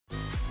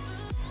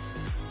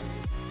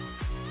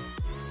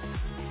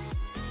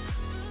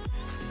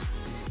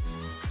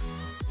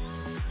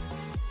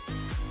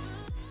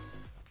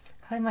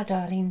Hi my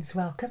darlings,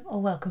 welcome or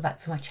welcome back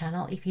to my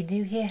channel. If you're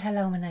new here,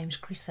 hello, my name's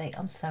Chrissy.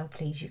 I'm so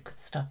pleased you could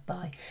stop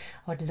by.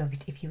 I'd love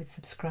it if you would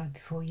subscribe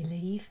before you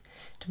leave.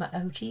 To my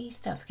OGs,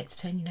 don't forget to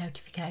turn your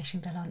notification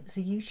bell on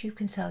so YouTube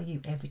can tell you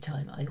every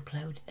time I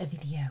upload a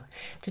video.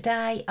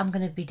 Today I'm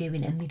going to be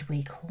doing a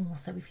midweek haul,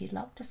 so if you'd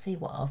like to see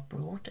what I've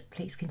brought,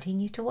 please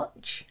continue to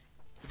watch.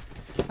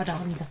 My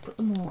darlings, I've put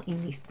them all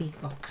in this big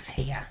box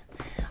here.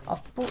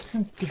 I've bought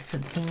some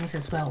different things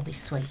as well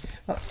this week.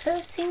 But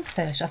first things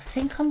first, I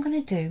think I'm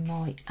going to do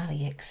my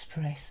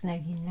AliExpress. Now,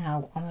 you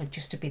know, I'm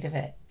just a bit of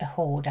a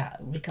hoarder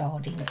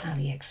regarding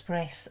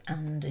AliExpress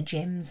and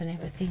gems and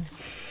everything.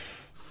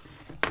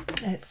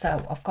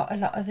 So I've got a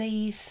lot of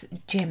these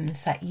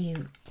gems that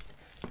you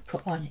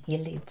put on your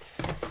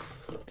lids.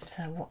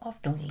 So what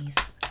I've done is,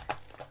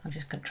 I'm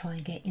just going to try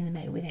and get in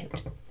them out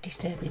without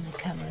disturbing the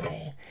camera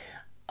there.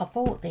 I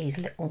bought these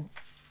little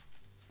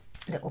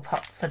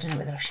pots. I don't know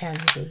whether I'll show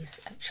you these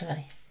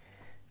actually.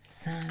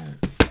 So,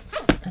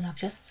 and I've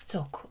just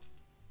stuck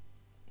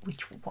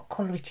what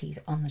colour it is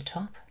on the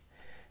top.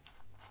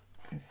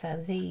 And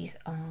so these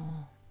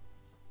are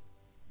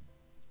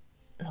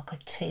like a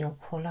teal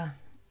colour,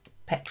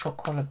 petrol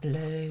colour,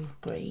 blue,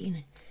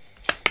 green.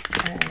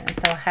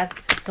 So I had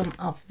some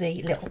of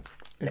the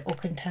little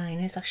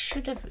containers. I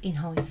should have, in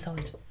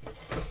hindsight,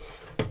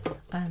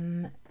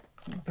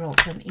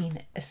 brought them in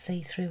a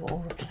see-through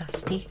or a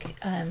plastic.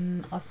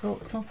 I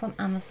brought some from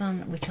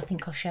Amazon, which I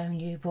think I've shown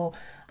you, but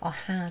I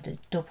had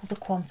double the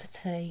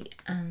quantity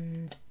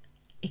and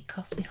it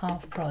cost me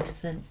half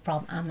price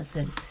from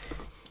Amazon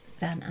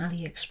than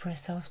AliExpress,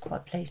 so I was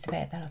quite pleased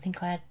about that. I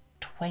think I had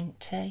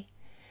 20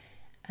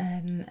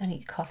 and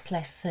it cost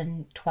less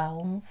than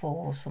 12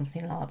 or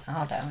something like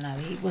that. I don't know,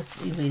 it was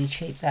really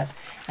cheap though.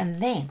 And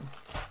then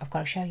I've got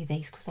to show you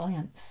these because I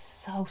am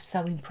so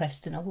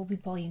impressed and I will be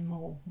buying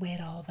more.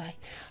 Where are they?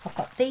 I've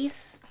got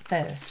these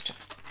first.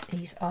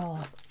 These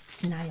are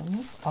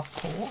nails, of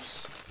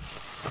course.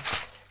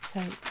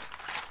 So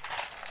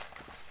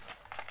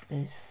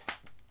there's,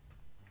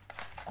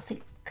 I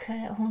think,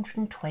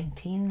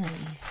 120 in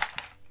these.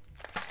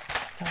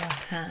 So I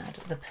had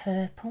the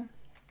purple,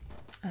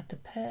 I had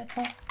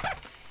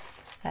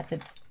the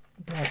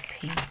bright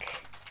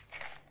pink,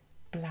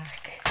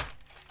 black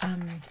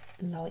and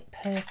light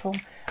purple.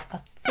 I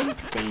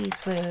think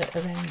these were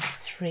around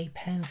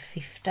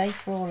 £3.50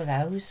 for all of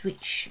those,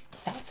 which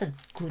that's a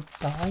good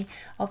buy.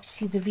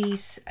 Obviously there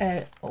is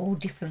all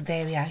different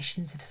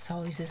variations of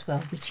size as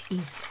well, which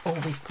is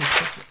always good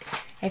because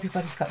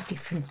everybody's got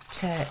different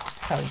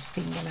size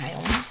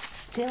fingernails.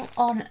 Still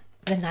on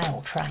the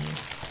nail train,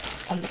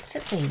 I looked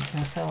at these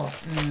and I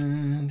thought,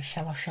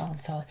 shall I,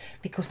 shan't I?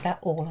 Because they're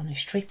all on a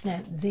strip.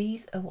 Now,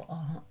 these are what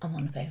I'm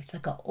on about.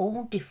 They've got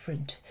all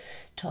different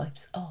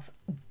types of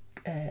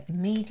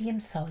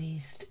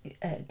medium-sized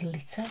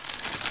glitters.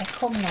 They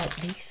come like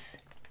this.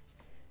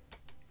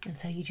 And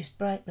so you just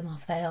break them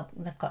off.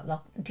 They've got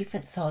like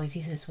different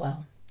sizes as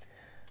well.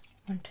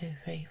 1, 2,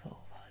 3, 4,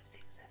 5,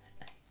 6, 7,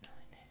 8, 9,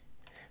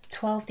 10.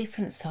 12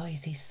 different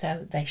sizes.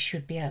 So they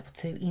should be able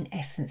to, in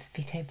essence,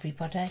 fit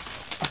everybody.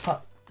 I've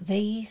got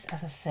these,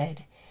 as I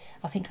said,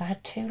 I think I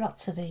had 2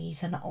 lots of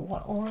these, and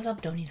all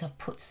I've done is I've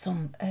put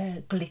some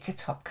glitter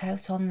top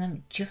coat on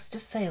them just to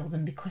seal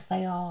them because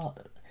they're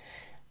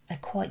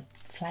quite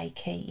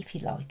flaky, if you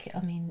like.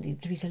 I mean,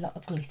 there is a lot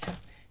of glitter.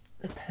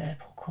 The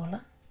purple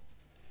colour,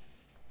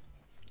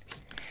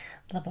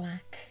 the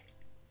black,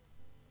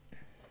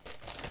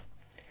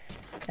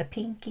 a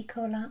pinky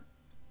colour,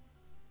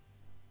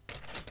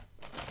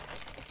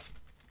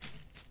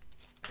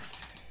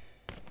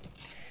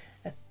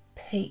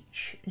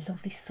 peach,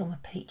 lovely summer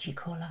peachy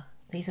colour.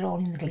 These are all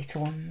in the glitter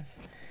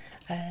ones.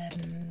 A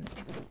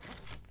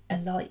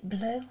light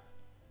blue,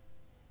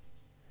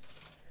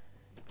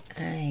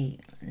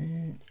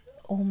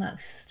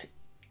 almost,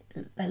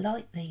 they're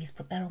like these,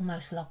 but they're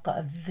almost like got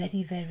a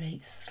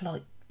very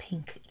slight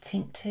pink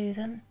tint to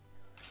them.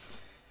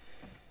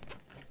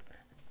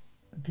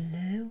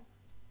 Blue,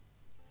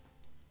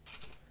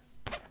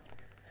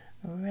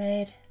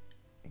 red,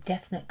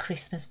 definite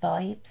Christmas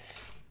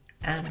vibes,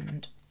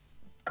 and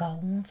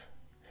gold.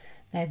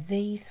 Now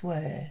these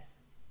were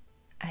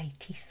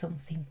 80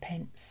 something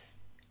pence,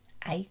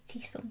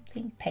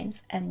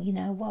 and you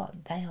know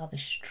what, they are the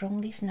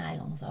strongest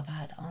nails I've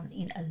had on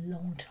in a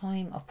long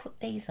time. I've put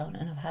these on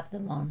and I've had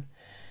them on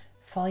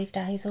 5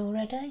 days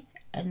already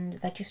and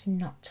they're just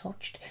not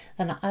touched.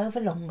 They're not over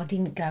long. I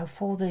didn't go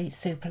for the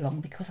super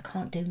long because I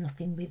can't do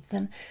nothing with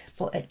them,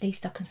 but at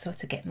least I can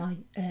sort of get my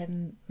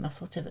my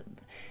sort of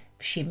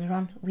shimmer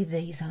on with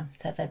these on,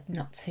 so they're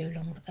not too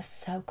long, but they're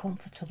so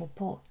comfortable.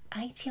 But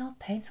 80 odd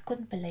pence, I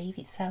couldn't believe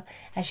it. So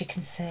as you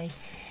can see,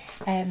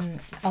 I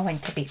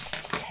went a bit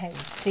to town.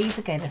 These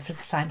again are from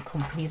the same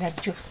company. They're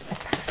just a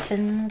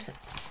patterned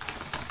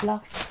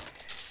lot.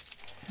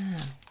 So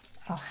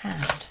I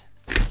had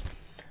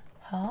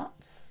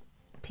hearts,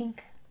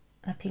 pink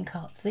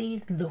hearts.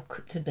 These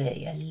look to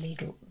be a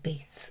little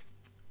bit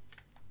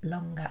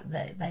longer.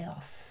 They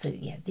are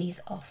yeah, these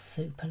are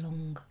super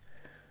long.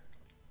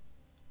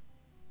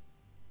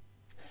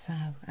 So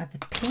I have the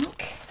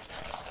pink,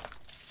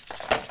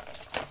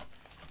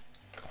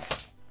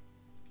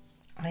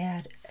 I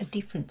had a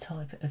different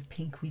type of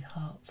pink with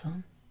hearts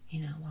on.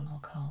 You know, I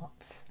like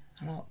hearts.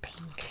 I like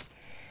pink.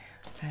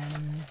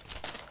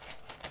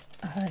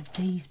 I had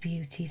these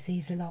beauties.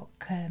 These are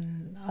like, I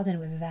don't know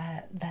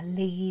whether they're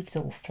leaves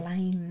or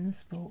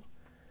flames, but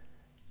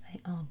they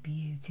are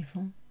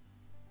beautiful.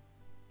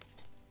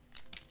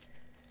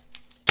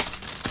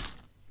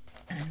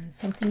 And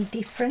something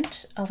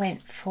different, I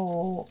went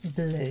for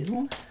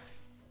blue.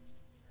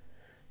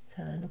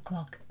 So they look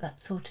like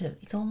that sort of,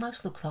 it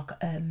almost looks like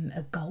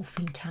a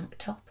golfing tank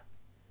top.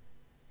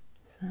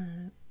 So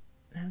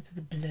those are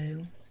the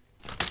blue.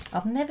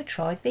 I've never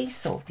tried these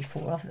sort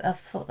before. I've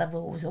thought they were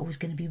always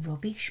going to be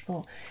rubbish,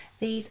 but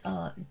these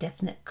are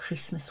definite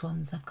Christmas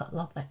ones. They've got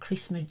like that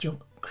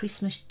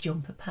Christmas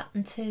jumper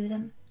pattern to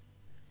them.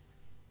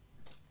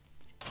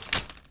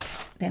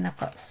 Then I've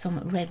got some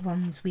red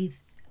ones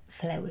with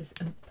flowers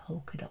and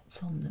polka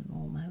dots on them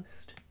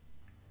almost.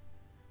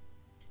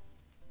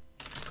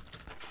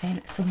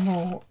 Then some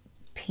more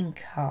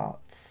pink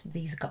hearts.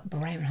 These have got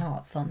brown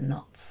hearts on,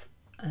 not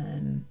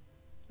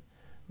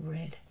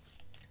red.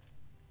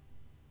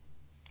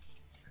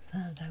 So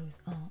those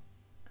are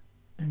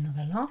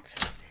another lot.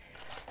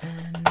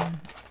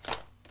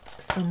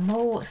 Some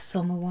more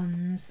summer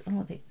ones.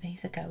 Oh,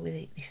 these will go with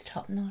it, this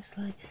top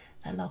nicely.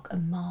 They're like a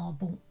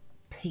marble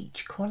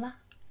peach colour.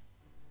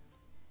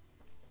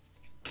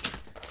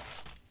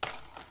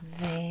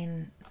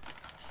 Then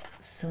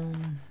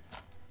some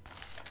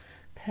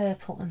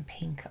purple and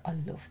pink. I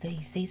love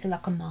these. These are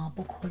like a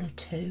marble colour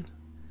too,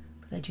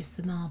 but they're just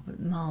the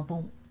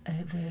marble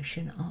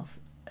version of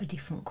a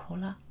different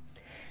colour.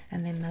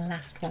 And then my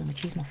last one,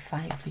 which is my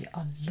favourite,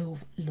 I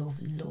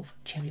love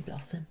cherry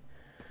blossom.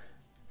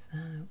 So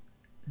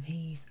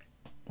these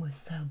were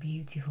so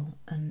beautiful,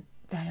 and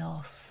they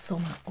are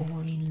summer all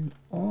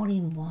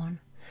in one.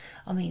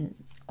 I mean,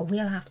 I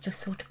will have to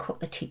sort of cut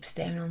the tips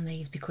down on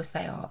these because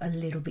they are a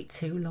little bit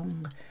too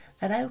long.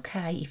 They're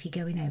okay if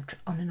you're going out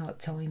on a night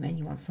time and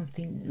you want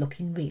something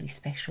looking really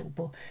special,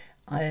 but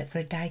for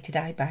a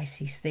day-to-day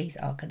basis, these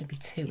are going to be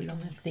too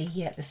long. Of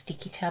the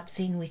sticky tabs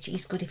in, which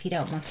is good if you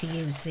don't want to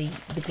use the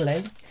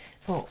glue,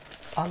 but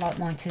I like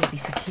mine to be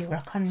secure.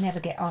 I can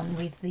never get on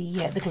with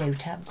the glue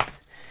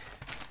tabs.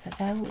 So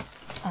those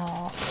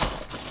are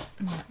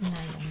my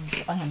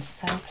nails. I am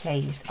so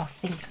pleased. I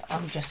think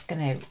I'm just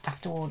going to have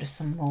to order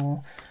some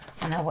more.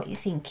 I know what you're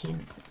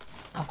thinking.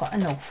 I've got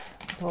enough,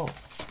 but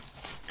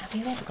have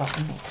you ever got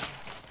enough?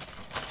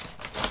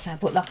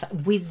 But like that,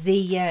 with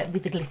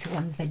the glitter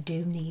ones, they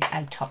do need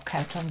a top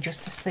coat on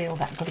just to seal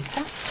that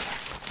glitter.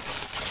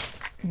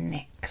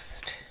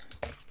 Next,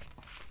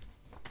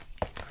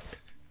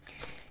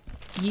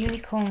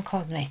 Unicorn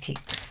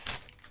Cosmetics.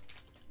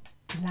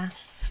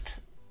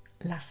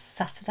 Last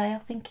Saturday, I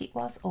think it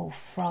was, or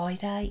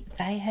Friday,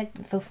 they had,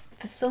 for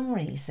some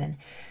reason,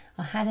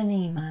 I had an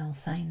email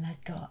saying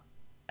they'd got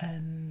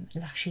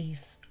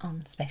lashes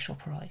on special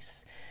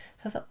price.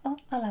 So I thought, oh,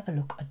 I'll have a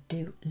look. I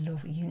do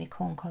love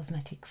Unicorn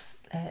Cosmetics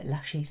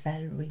lashes.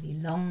 They're really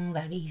long,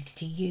 they're easy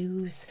to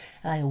use,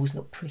 they always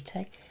look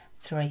pretty.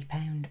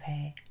 £3 a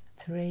pair,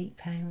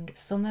 £3.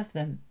 Some of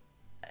them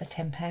are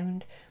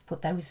 £10,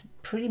 but they was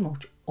pretty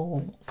much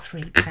all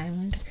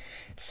 £3.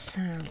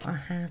 So I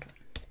had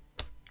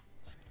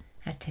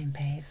 10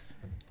 pairs.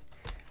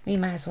 You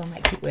may as well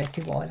make it worth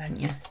your while, haven't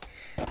you?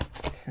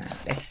 So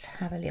let's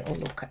have a little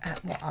look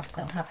at what I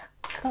still have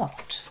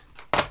got.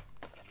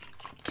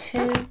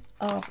 Two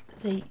of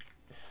the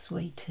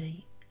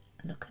Sweetie.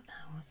 Look at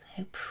those.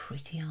 How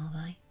pretty are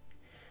they?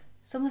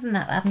 Some of them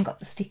that haven't got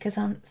the stickers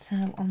on,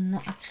 so I'm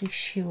not actually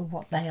sure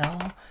what they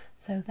are.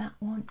 So that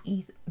one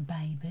is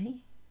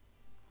Baby.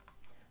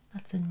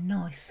 That's a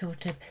nice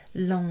sort of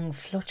long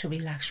fluttery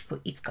lash,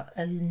 but it's got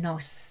a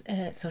nice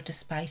sort of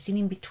spacing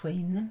in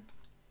between them.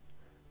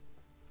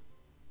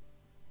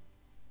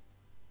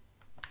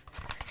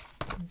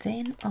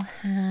 Then I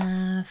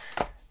have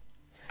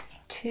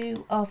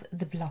two of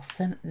the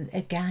Blossom.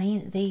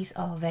 Again, these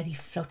are very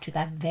fluttery,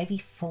 they're very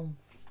full.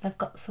 They've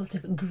got sort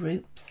of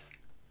groups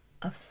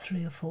of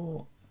 3 or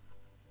 4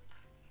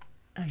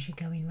 as you're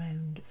going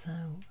round, so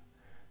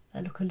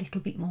they look a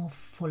little bit more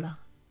fuller,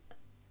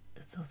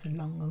 sort of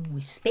long and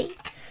wispy.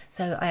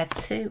 So I had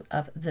two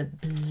of the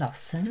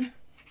Blossom.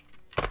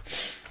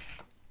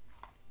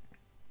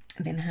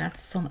 Then I had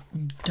some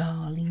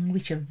Darling,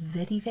 which are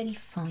very, very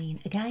fine.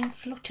 Again,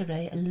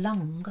 fluttery,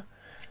 long,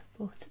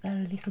 but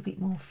they're a little bit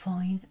more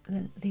fine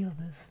than the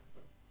others.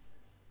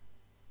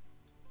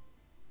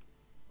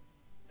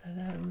 So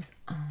those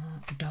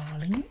are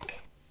Darling.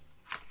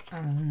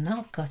 I've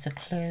not got a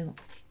clue,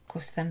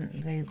 because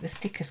then the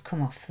stickers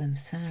come off them.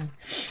 So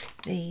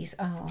these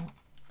are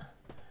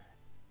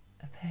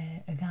a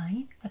pair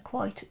again. They're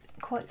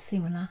quite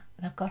similar.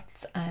 They've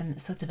got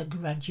sort of a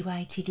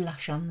graduated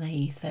lash on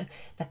these, so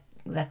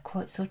they're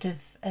quite sort of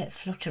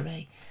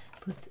fluttery,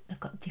 but they've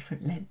got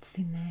different lengths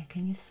in there.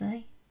 Can you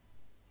see?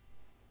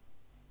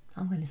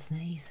 I'm going to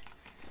sneeze.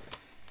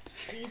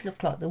 These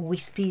look like the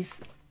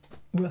Wispies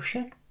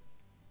Russian,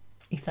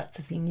 if that's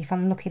a thing, if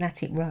I'm looking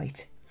at it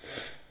right.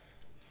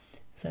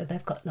 So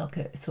they've got like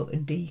a sort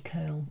of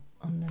decurl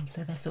on them,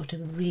 so they're sort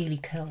of really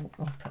curled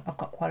up. I've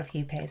got quite a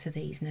few pairs of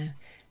these now,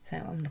 so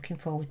I'm looking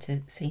forward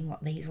to seeing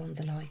what these ones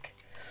are like.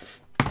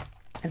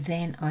 And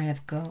then I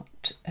have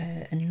got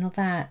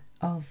another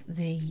of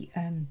the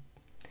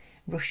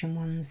Russian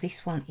ones.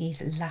 This one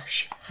is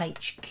Lash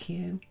HQ.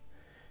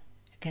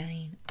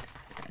 Again,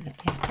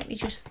 let me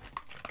just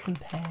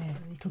compare.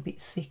 A little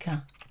bit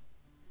thicker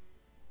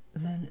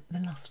than the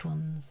last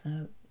one,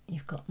 so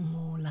you've got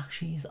more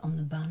lashes on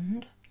the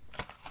band.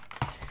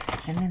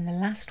 And then the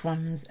last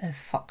ones are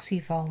Foxy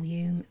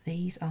Volume.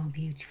 These are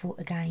beautiful.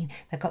 Again,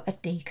 they've got the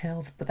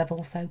decurled, but they've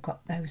also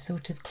got those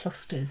sort of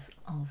clusters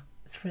of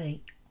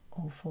 3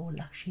 or 4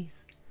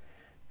 lashes.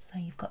 So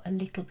you've got a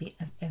little bit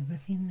of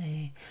everything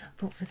there.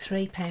 But for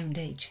 £3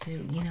 each,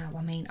 you know,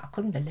 I mean, I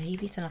couldn't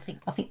believe it. And I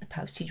think the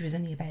postage was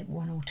only about £1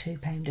 or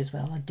 £2 as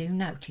well. I do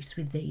notice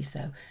with these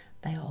though,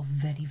 they are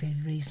very,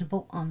 very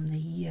reasonable on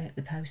the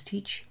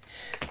postage.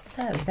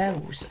 So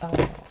those are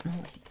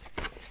my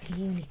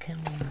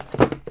unicorn.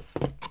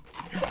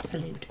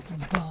 Absolute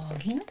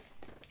bargain.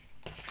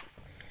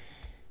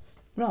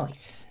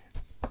 Right,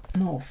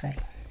 Morphe.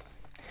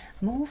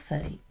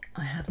 Morphe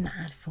I haven't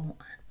had for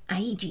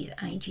ages.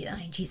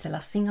 The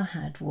last thing I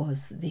had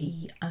was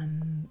the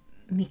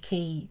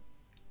Mickey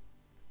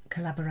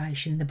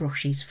collaboration, the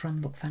brushes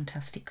from Look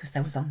Fantastic, because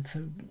they was on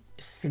for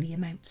silly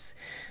amounts.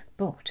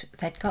 But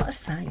they'd got a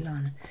sale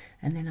on,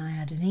 and then I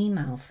had an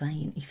email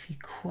saying if you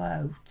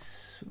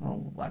quote,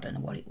 oh, I don't know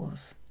what it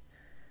was.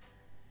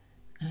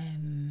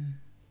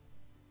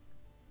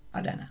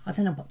 I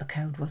don't know what the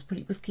code was, but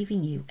it was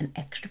giving you an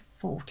extra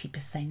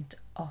 40%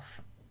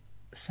 off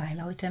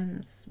sale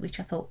items, which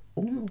I thought,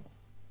 oh,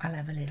 I'll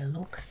have a little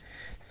look.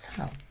 So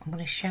I'm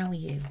going to show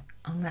you.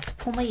 I'm going to have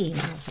to pull my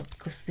emails up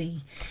because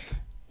the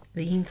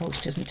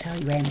invoice doesn't tell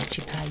you how much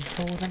you paid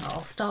for them.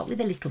 I'll start with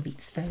the little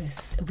bits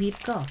first.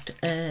 We've got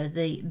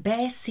the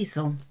Bare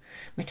Sizzle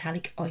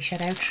Metallic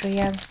Eyeshadow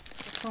Trio.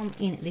 Come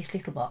in this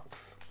little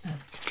box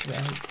of 3.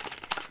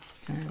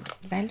 So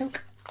they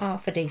look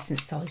half a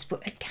decent size,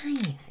 but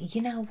again,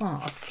 you know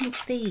what? I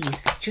think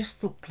these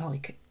just look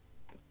like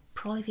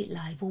private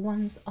label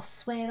ones. I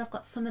swear I've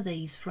got some of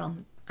these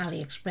from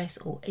AliExpress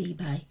or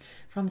eBay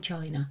from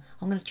China.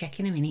 I'm going to check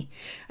in a minute.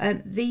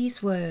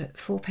 These were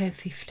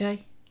 £4.50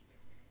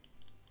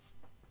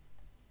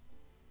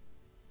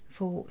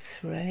 for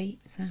 3.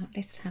 So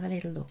let's have a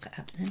little look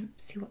at them,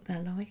 see what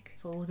they're like.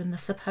 For them, they're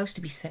supposed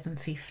to be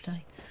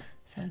 £7.50.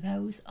 So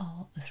those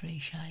are the 3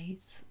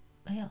 shades.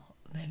 They are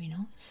very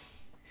nice.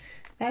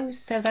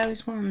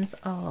 Those ones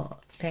are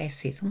Bare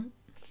Sizzle.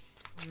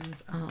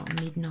 Ones are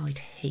Midnight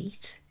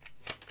Heat.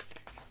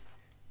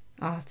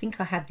 I think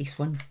I had this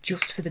one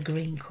just for the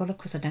green colour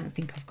because I don't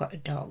think I've got a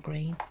dark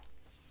green.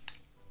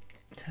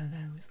 So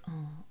those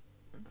are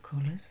the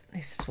colours.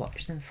 Let's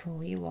swatch them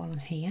for you while I'm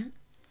here.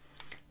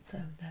 So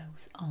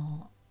those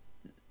are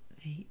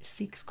the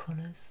 6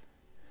 colours.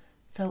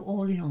 So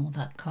all in all,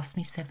 that cost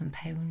me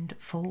 £7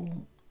 for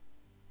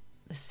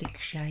the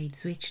 6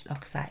 shades, which,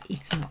 like I say,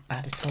 it's not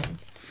bad at all.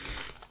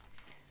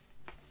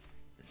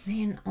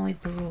 Then I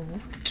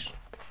brought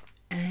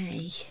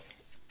a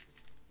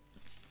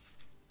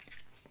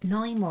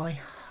 9Y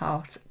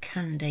Heart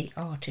Candy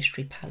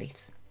Artistry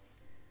Palette.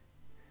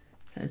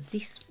 So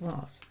this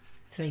was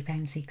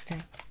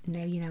 £3.60.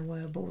 Now you know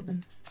why I bought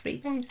them.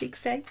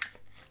 £3.60.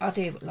 I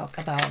do like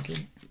a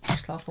bargain,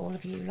 just like all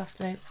of you lot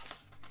do.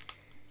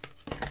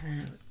 So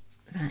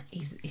that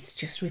is, it's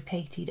just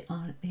repeated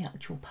on the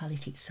actual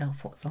palette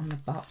itself, what's on the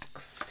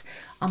box.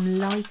 I'm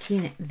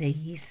liking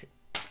these.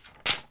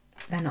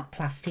 They're not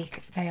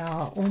plastic. They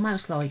are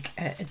almost like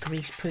a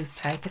grease-proof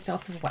paper,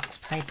 type of wax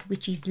paper,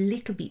 which is a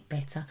little bit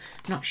better.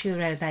 Not sure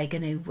how they're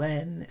going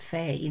to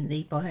fare in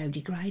the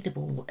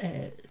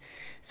biodegradable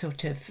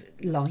sort of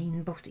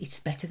line, but it's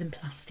better than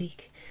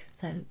plastic.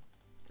 So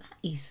that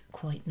is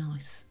quite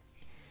nice.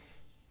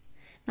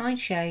 9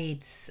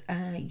 shades.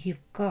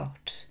 You've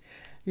got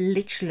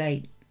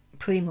literally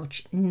pretty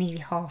much nearly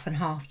half and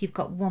half. You've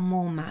got one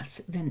more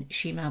matte than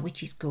shimmer,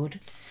 which is good,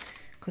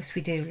 because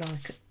we do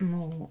like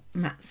more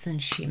mattes than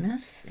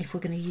shimmers if we're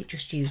going to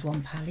just use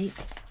one palette.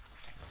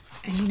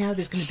 And you know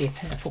there's going to be a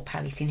purple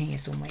palette in here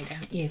somewhere,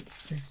 don't you?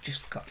 There's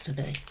just got to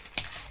be,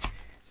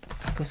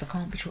 because I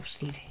can't be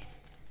trusted.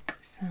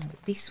 So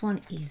this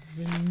one is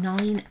the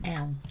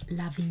 9L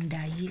Lavin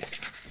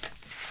Days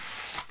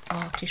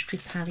Artistry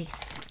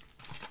Palette.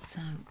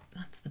 So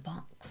that's the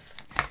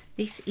box.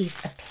 This is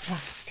a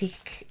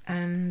plastic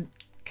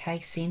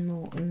casing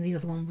more, and the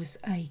other one was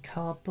a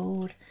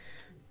cardboard.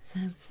 So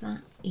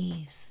that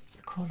is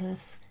the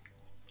colours.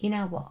 You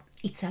know what?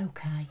 It's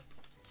okay.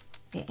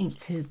 It ain't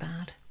too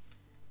bad.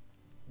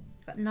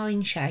 Got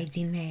 9 shades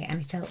in there,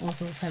 and it's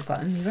also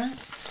got a mirror.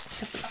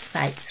 So that's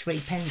like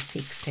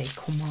 £3.60.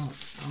 Come on,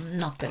 I'm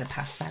not going to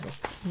pass that up.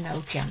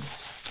 No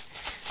chance.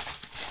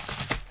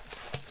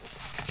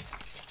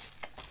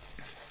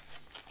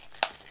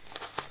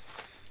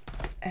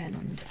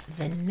 And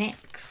the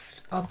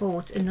next, I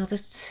bought another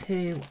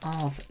 2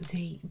 of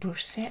the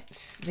brush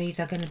sets. These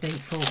are going to be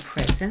for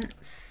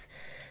presents.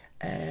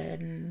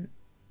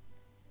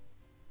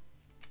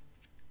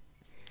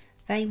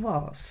 they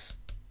was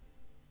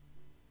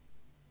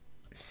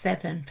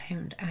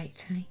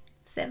 £7.80.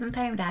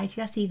 £7.80,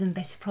 that's even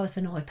better price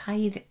than I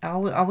paid. I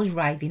was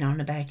raving on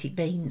about it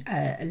being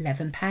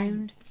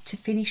 £11. To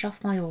finish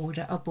off my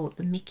order, I bought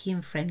the Mickey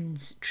and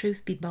Friends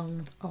Truth Be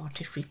Bold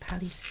Artistry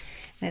Palette.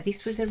 Now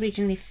this was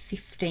originally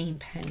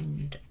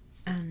 £15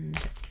 and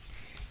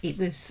it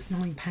was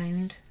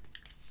 £9.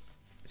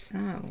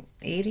 So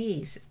it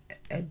is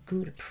a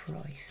good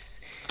price.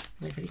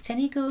 Whether it's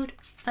any good,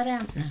 I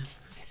don't know.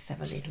 Let's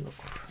have a little look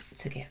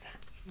together.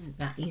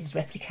 That is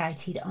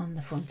replicated on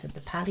the front of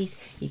the palette.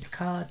 It's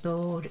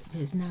cardboard,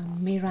 there's no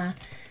mirror,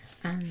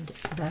 and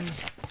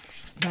those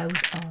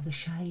are the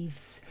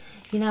shades.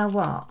 You know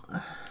what?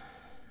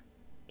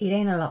 It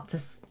ain't a lot to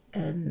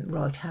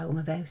write home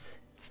about.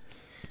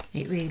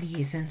 It really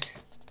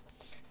isn't.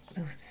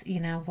 But you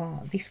know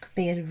what? This could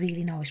be a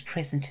really nice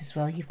present as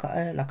well. You've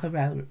got like a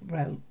row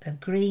of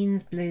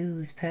greens,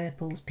 blues,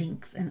 purples,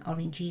 pinks, and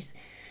oranges,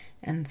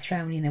 and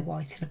thrown in a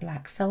white and a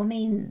black. So I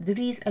mean, there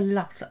is a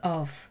lot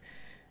of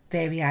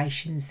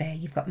variations there.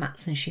 You've got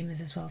mattes and shimmers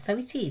as well, so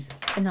it is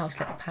a nice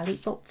little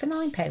palette, but for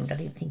 £9 I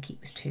didn't think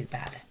it was too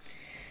bad.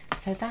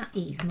 So that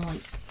is my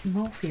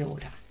Morphe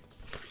order.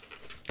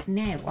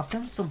 Now I've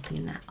done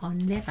something that I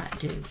never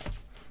do.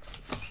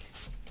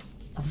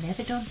 I've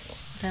never done,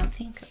 I don't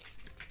think.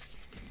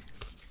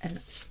 And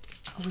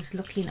I was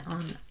looking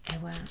on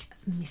our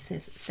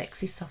Mrs.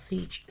 Sexy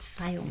Sausage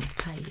sales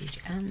page,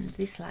 and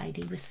this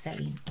lady was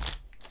selling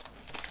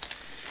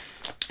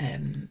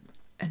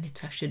a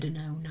Natasha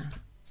Denona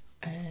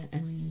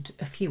and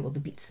a few other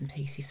bits and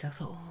pieces. So I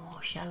thought, oh,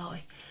 shall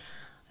I?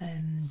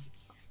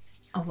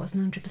 I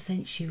wasn't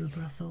 100% sure,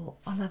 but I thought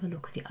I'll have a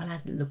look at it. I'll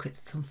have a look at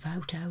some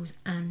photos,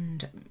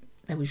 and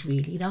they was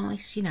really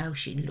nice. You know,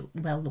 she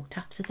looked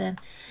after them,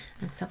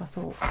 and so I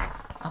thought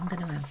I'm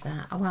going to have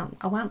that. I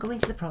won't go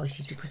into the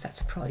prices because that's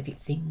a private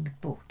thing.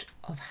 But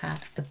I've had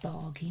a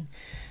bargain,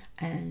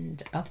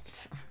 and I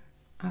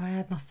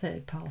had my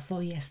third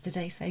parcel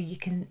yesterday, so you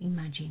can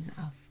imagine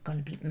I've gone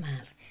a bit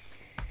mad.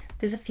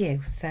 There's a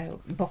few,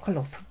 so buckle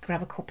up,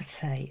 grab a cup of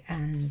tea,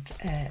 and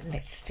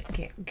let's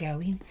get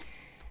going.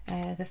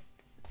 The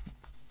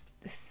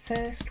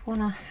first one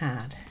I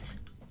had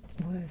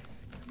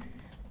was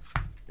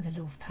the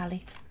Love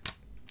palette.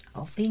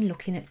 I've been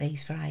looking at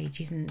these for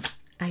ages, and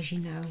as you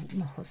know,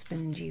 my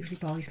husband usually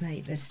buys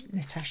me the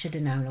Natasha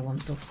Denona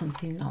ones or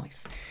something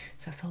nice.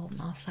 So I thought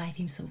I'll save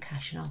him some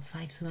cash and I'll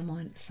save some of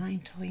mine at the same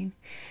time.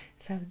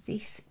 So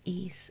this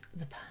is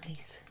the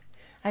palette.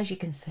 As you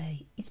can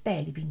see, it's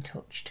barely been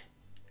touched.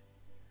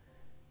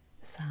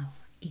 So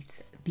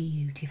it's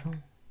beautiful.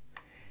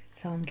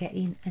 So I'm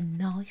getting a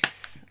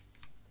nice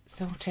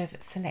sort of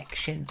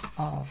selection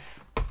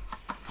of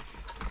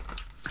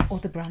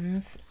other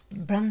brands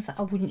that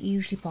I wouldn't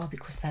usually buy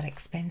because they're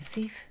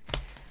expensive.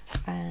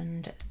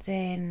 And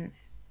then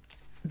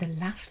the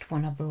last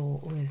one I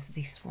brought was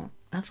this one.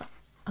 I've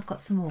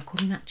got some more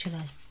coming actually.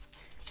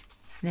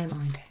 Never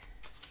mind.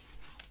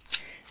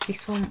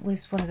 This one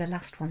was one of the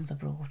last ones I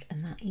brought,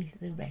 and that is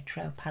the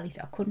retro palette.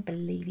 I couldn't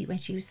believe it when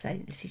she was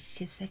selling this. She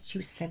said she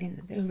was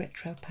selling the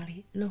retro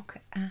palette. Look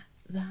at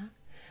that.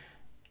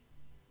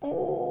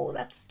 Oh,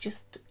 that's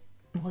just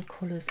my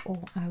colours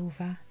all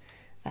over.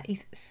 That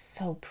is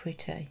so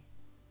pretty.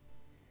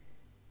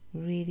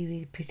 Really,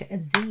 really pretty.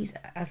 And these,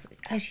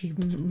 as you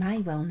may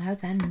well know,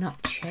 they're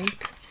not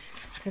cheap.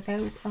 So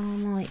those are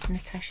my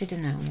Natasha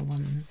Denona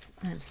ones.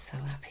 I'm so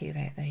happy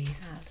about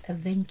these. And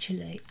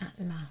eventually, at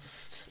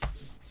last,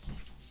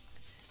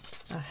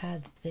 I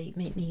had the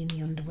Meet Me in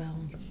the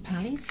Underworld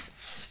palettes.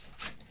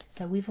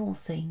 So we've all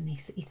seen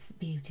this. It's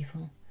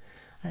beautiful.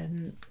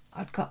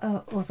 I've got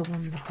other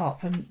ones apart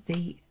from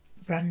the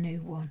brand new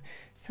one.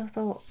 So I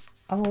thought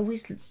I've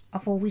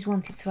always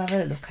wanted to have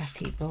a look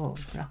at it, but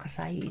like I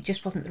say, it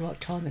just wasn't the right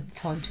time at the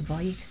time to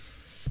buy it.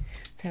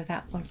 So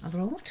that one I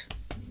brought.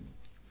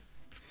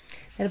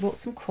 Then I bought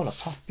some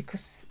Colourpop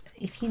because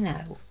if you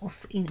know,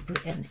 us in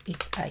Britain,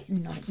 it's a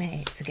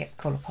nightmare to get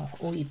Colourpop,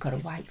 or you've got to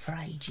wait for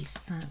ages.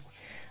 So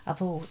I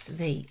bought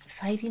the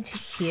Fade Into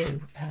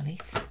Hue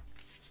palette.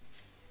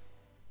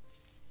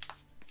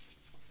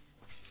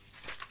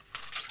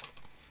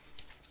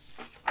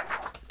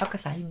 Like I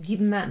say,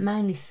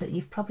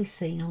 you've probably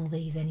seen all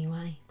these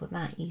anyway, but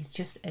that is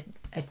just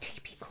a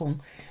typical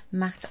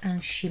matte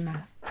and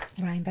shimmer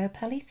rainbow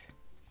palette.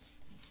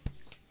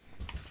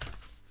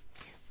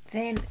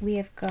 Then we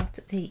have got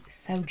the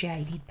So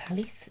Jaded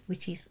palette,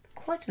 which is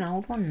quite an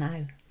old one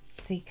now,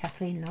 the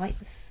Kathleen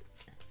Lights.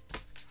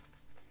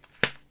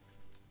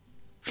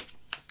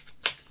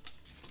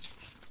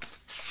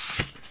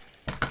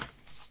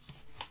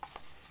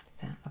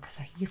 So, like I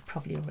say, you've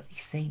probably already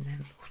seen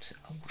them, but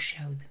I will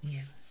show them you.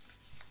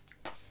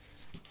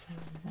 So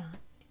that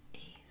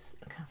is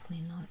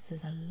Kathleen Lights.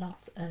 There's a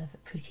lot of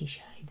pretty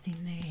shades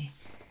in there.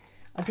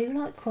 I do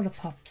like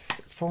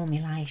Colourpop's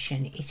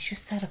formulation. It's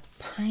just that a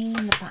pain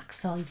in the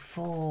backside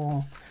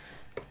for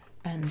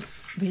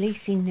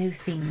releasing new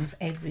things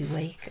every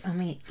week. I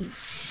mean,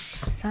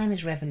 it's the same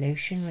as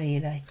Revolution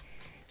really.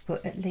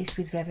 but at least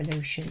with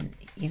Revolution,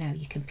 you know,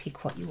 you can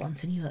pick what you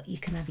want and you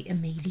can have it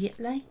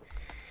immediately.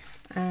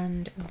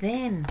 And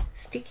then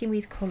sticking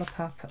with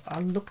Colourpop, I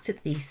looked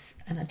at this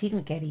and I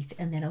didn't get it,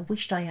 and then I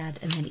wished I had,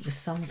 and then it was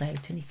sold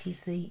out, and it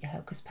is the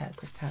Hocus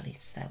Pocus palette,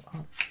 so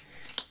I'm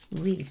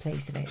really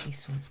pleased about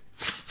this one.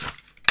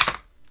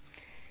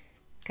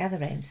 Gather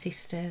round,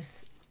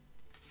 sisters.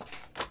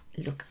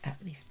 Look at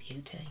this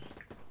beauty.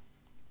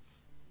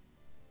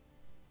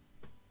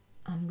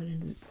 I'm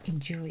going to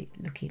enjoy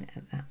looking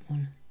at that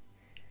one.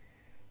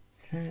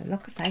 So,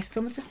 like I say,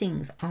 some of the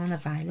things aren't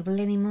available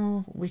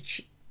anymore,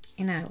 which,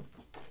 you know,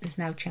 there's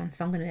no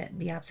chance I'm going to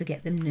be able to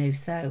get them new.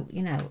 So,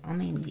 you know, I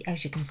mean,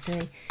 as you can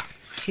see,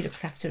 she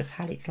looks after the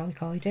palettes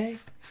like I do.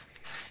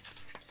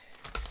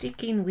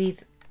 Sticking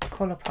with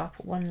Colourpop,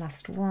 one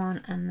last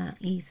one, and that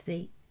is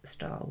the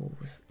Star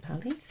Wars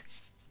palette.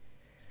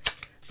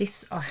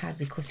 This I had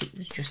because it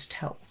was just a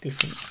total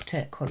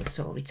different colour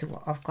story to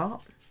what I've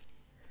got.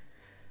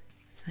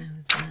 So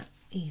that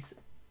is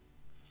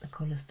the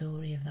colour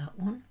story of that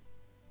one.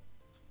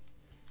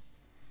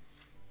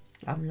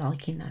 I'm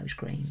liking those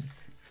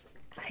greens.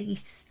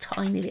 It's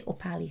tiny little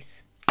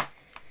palette.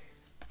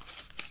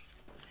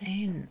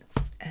 Then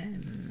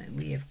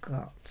we have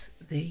got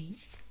the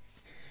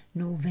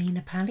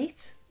Norvina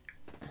palette,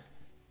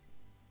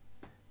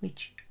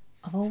 which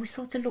I've always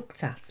sort of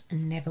looked at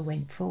and never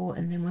went for.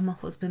 And then when my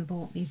husband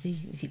bought me the,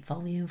 is it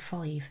volume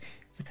 5,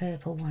 the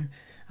purple one,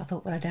 I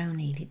thought, well, I don't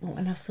need it. But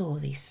when I saw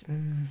this,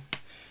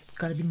 it's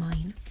got to be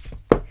mine.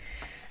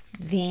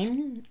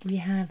 Then we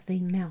have the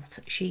Melt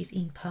She's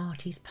in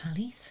Parties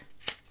palette.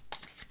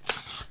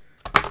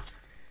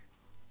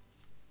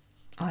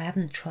 I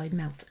haven't tried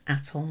Melt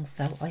at all,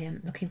 so I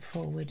am looking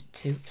forward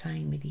to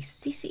playing with this.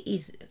 This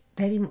is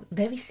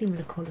very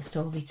similar colour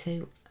story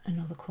to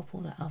another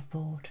couple that I've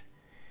bought,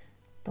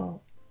 but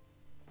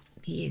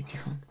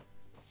beautiful.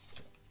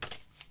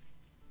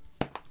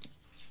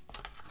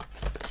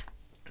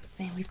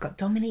 Then we've got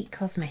Dominique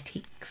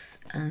Cosmetics,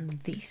 and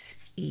this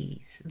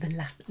is the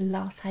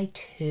Latte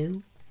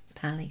 2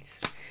 palette.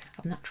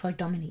 I've not tried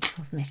Dominique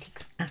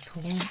Cosmetics at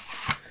all.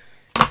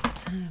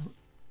 So,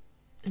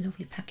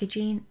 lovely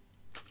packaging.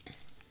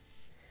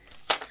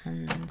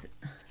 And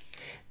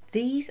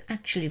these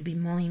actually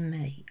remind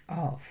me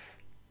of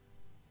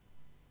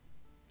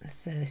the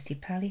Thirsty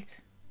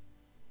palette.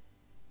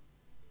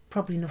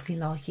 Probably nothing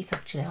like it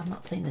actually. I've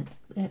not seen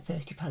the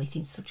Thirsty palette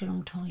in such a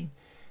long time,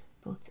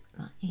 but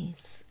that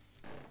is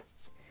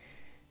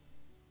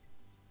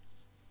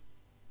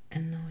a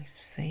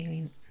nice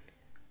feeling.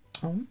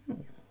 Oh,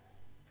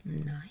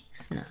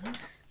 nice. So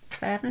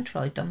I haven't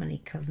tried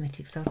Dominique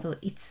Cosmetics, so I thought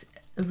it's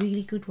a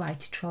really good way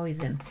to try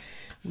them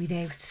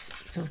without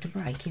sort of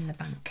breaking the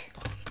bank.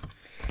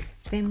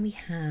 Then we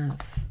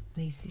have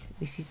these.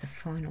 This is the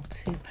final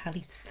 2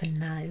 palettes for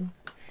now.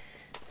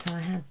 So I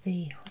had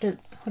the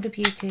Huda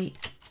Beauty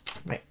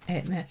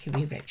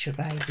Mercury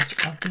Retrograde, which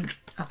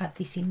I've had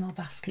this in my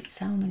basket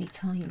so many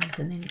times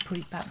and then put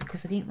it back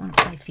because I didn't want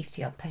to pay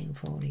 £50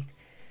 for it.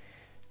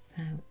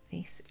 So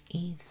this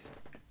is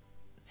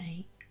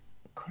the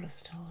colour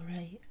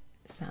story.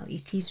 So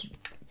it is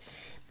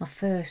my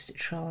first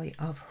try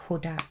of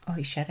Huda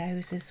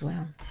eyeshadows as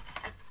well.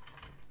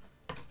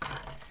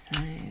 So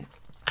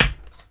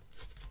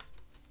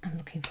I'm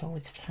looking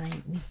forward to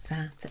playing with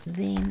that.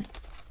 Then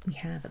we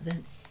have the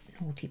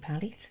Naughty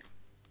palette.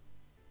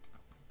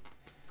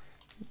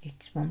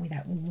 It's one with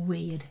that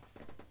weird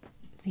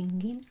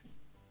thingy.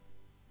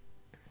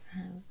 So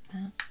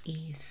that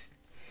is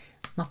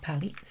my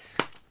palettes.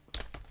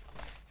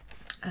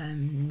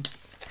 And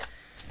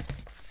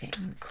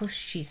then, because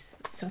she's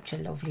such a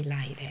lovely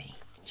lady,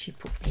 she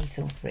put me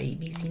some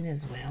freebies in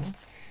as well.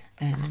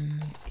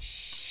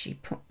 She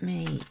put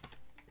me,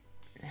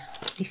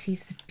 this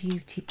is the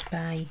Beauty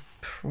by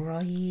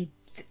Pride,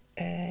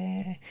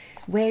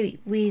 Wear It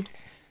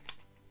With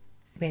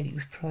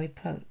Pride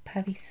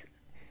palette,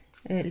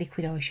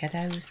 liquid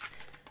eyeshadows.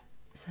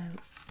 So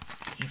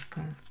you've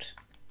got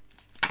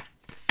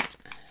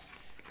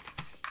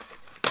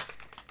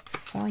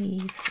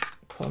 5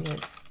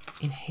 colours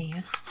in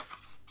here.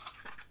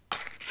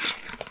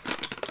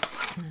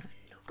 Now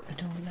look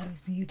at all those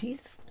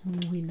beauties.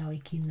 We're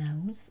liking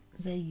those.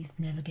 These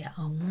never get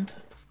old.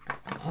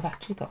 I've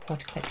actually got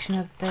quite a collection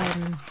of their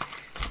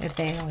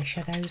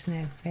eyeshadows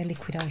now, their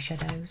liquid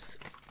eyeshadows.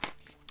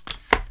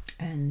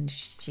 And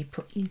she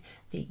put in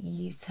the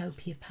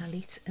Utopia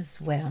palette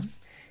as well.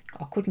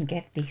 I couldn't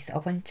get this. I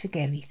went to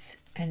get it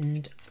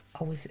and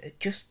I was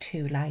just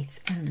too late,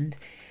 and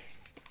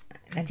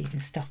they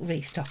didn't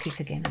restock it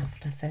again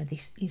after. So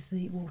this is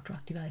the water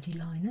activated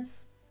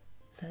liners.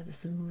 So there's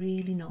some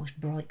really nice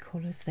bright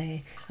colours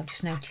there. I've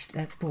just noticed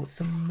they've bought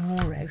some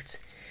more out,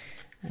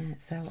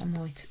 so I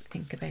might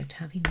think about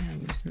having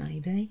those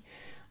maybe.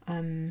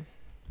 I've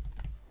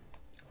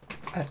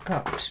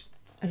got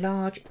a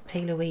large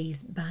P.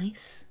 Louise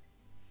base.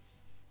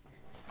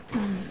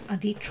 I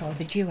did try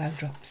the duo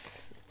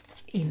drops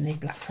in the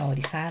Black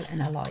Friday sale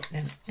and I like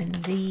them. And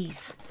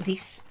this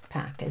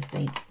pack has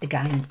been,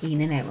 again,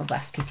 in and out my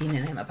basket, in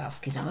and out my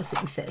basket. I was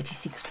thinking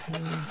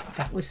 £36.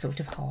 That was sort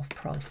of half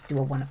price. Do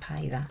I want to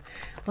pay that?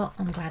 Well,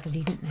 I'm glad I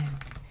didn't now.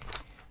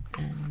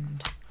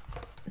 And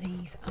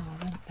these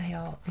are them. They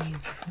are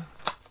beautiful.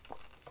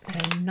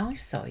 They're a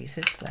nice size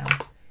as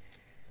well.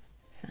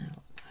 So,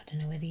 I don't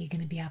know whether you're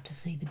going to be able to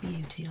see the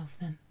beauty of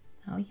them.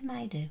 Oh, you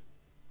may do.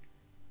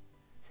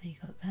 So you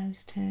got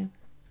those two.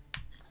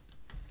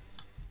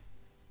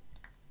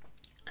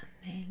 And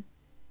then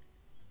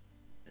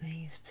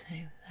these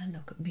two. They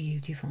look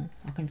beautiful.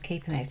 I can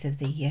keep them out of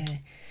the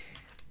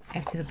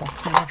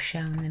box now I've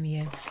shown them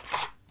you.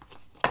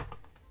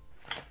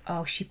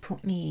 Oh, she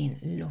put me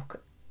in.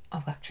 Look,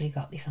 I've actually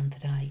got this on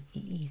today. It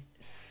is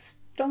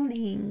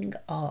stunning.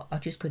 Oh, I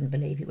just couldn't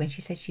believe it. When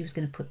she said she was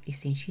going to put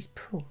this in, she's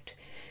put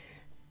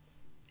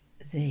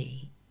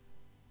the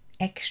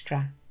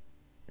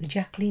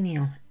Jacqueline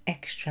Hill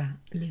extra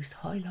loose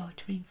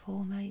highlighter in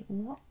for me.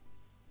 What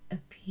a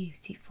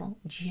beautiful,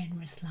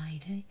 generous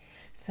lady.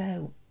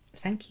 So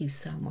thank you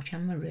so much,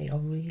 Anne-Marie. I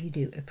really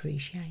do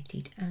appreciate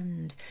it.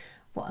 And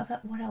what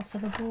else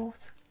have I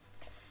bought?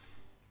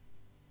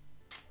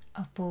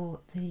 I've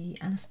bought the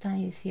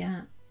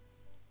Anastasia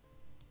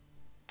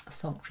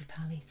Sultry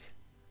palette.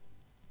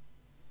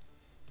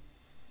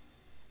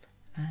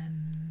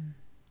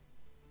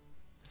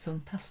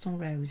 Some Pastel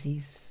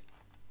Roses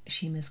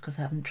shimmers, because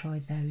I haven't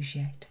tried those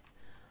yet.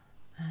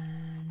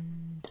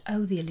 And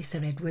oh, the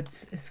Alyssa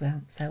Edwards as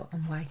well. So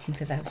I'm waiting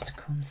for those to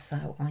come.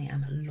 So I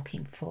am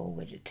looking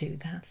forward to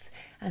that.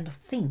 And I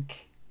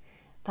think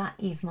that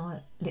is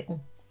my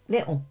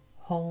little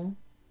haul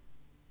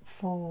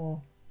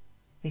for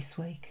this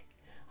week.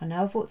 I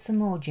know I've bought some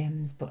more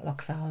gems, but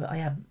like I said, I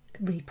have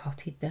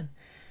repotted them.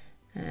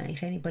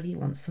 If anybody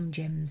wants some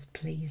gems,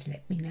 please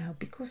let me know,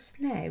 because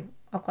now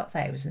I've got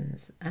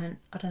thousands and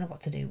I don't know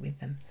what to do with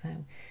them.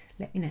 So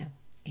let me know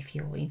if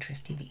you're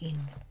interested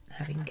in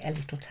having a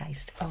little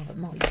taste of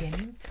my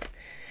gems.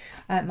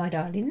 My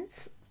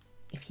darlings,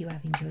 if you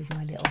have enjoyed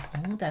my little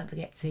haul, don't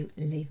forget to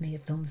leave me a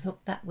thumbs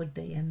up. That would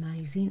be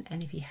amazing.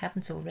 And if you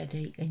haven't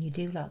already and you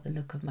do like the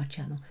look of my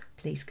channel,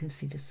 please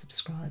consider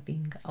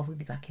subscribing. I will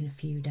be back in a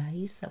few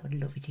days. I would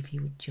love it if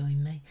you would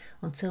join me.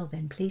 Until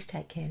then, please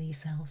take care of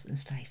yourselves and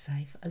stay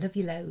safe. I love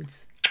you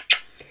loads.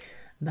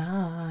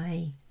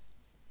 Bye.